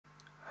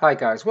Hi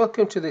guys,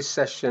 welcome to this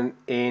session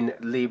in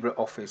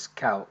LibreOffice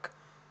Calc.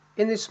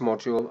 In this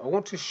module I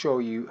want to show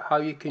you how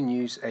you can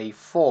use a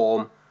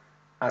form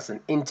as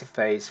an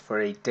interface for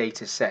a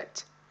data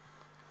set.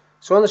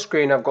 So on the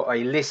screen I've got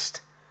a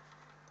list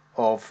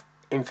of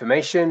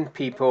information,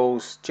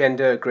 people's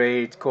gender,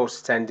 grade, course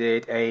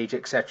attended, age,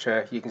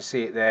 etc. You can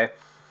see it there.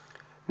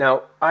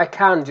 Now I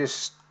can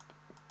just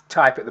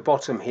type at the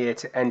bottom here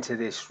to enter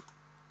this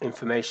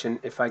information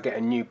if I get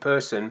a new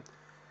person,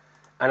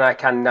 and I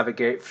can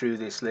navigate through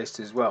this list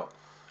as well.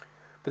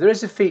 But there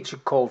is a feature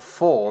called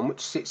Form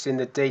which sits in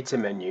the data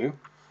menu,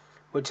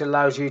 which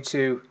allows you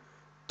to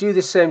do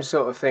the same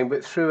sort of thing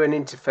but through an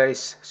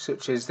interface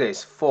such as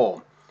this,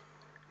 Form.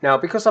 Now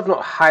because I've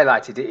not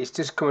highlighted it, it's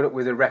just coming up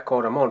with the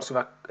record I'm on.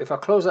 So if I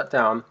close that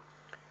down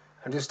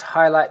and just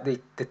highlight the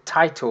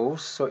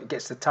titles, so it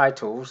gets the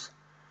titles,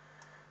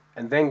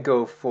 and then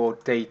go for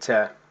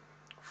Data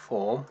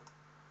Form,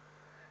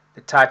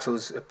 the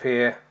titles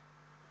appear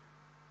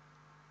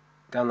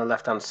down the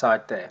left hand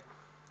side there.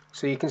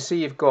 So you can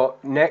see you've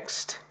got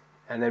next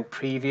and then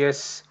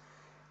previous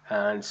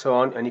and so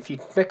on, and if you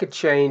make a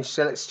change,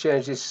 so let's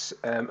change this,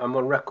 I'm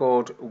on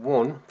record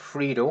 1,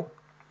 Friedel.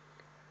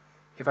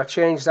 If I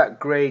change that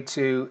grade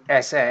to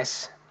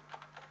SS,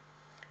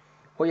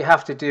 what you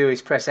have to do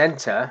is press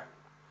enter,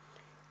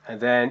 and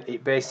then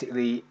it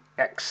basically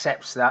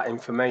accepts that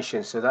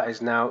information, so that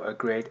is now a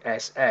grade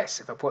SS.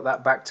 If I put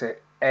that back to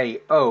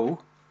AO,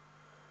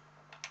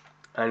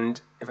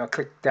 and if I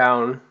click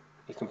down,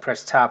 you can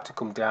press tab to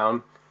come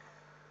down,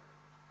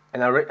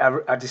 and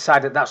I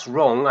decide that that's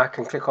wrong, I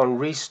can click on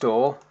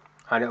restore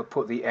and it'll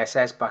put the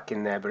SS back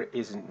in there, but it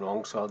isn't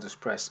wrong, so I'll just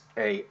press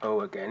AO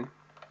again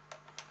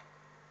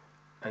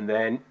and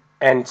then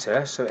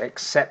enter, so it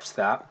accepts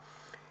that.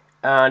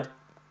 And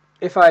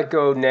if I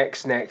go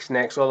next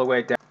all the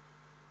way down,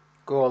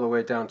 go all the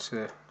way down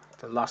to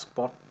the last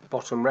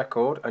bottom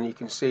record, and you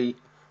can see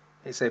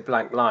it's a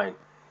blank line.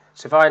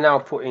 So if I now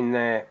put in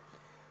there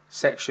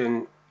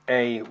section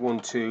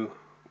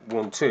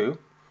A1212,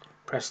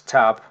 press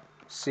tab,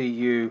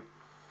 CU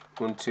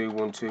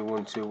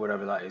 121212,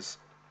 whatever that is,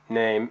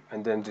 name,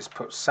 and then just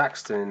put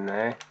Saxton in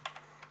there,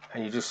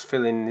 and you're just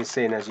filling this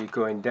in as you're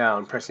going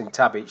down, pressing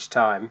tab each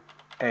time.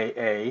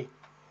 AA,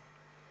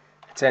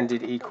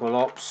 attended equal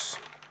ops,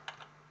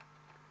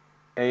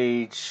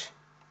 age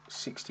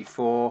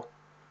 64,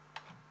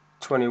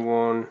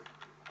 21,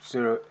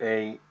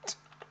 08,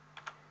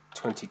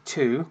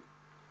 22.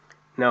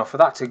 Now for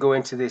that to go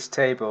into this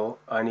table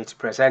I need to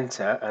press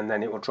enter, and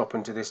then it will drop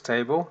into this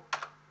table,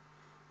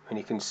 and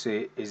you can see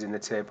it is in the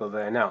table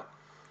there now.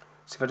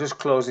 So if I just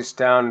close this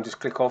down and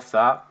just click off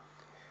that,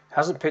 it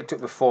hasn't picked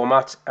up the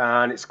format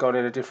and it's gone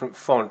in a different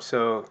font,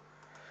 so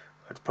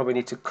I'd probably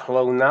need to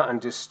clone that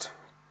and just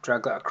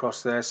drag that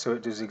across there so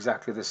it does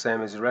exactly the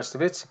same as the rest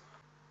of it.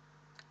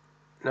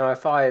 Now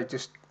if I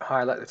just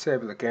highlight the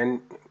table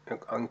again,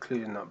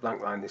 including that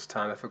blank line this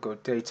time, if I go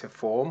data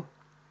form,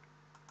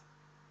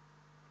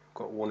 I've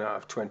got 1 out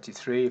of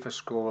 23. If I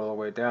scroll all the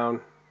way down,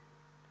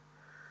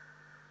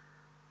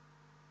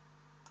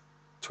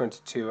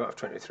 22 out of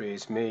 23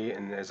 is me,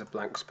 and there's a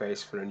blank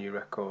space for a new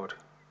record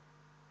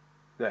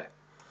there.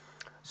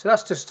 So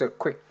that's just a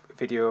quick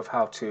video of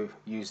how to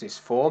use this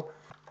form.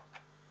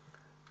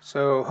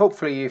 So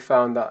hopefully you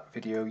found that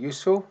video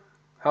useful,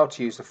 how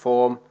to use the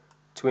form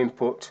to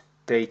input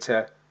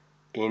data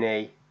in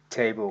a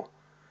table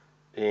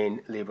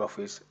in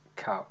LibreOffice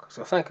Calc.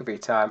 So thank you for your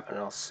time, and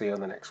I'll see you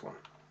on the next one.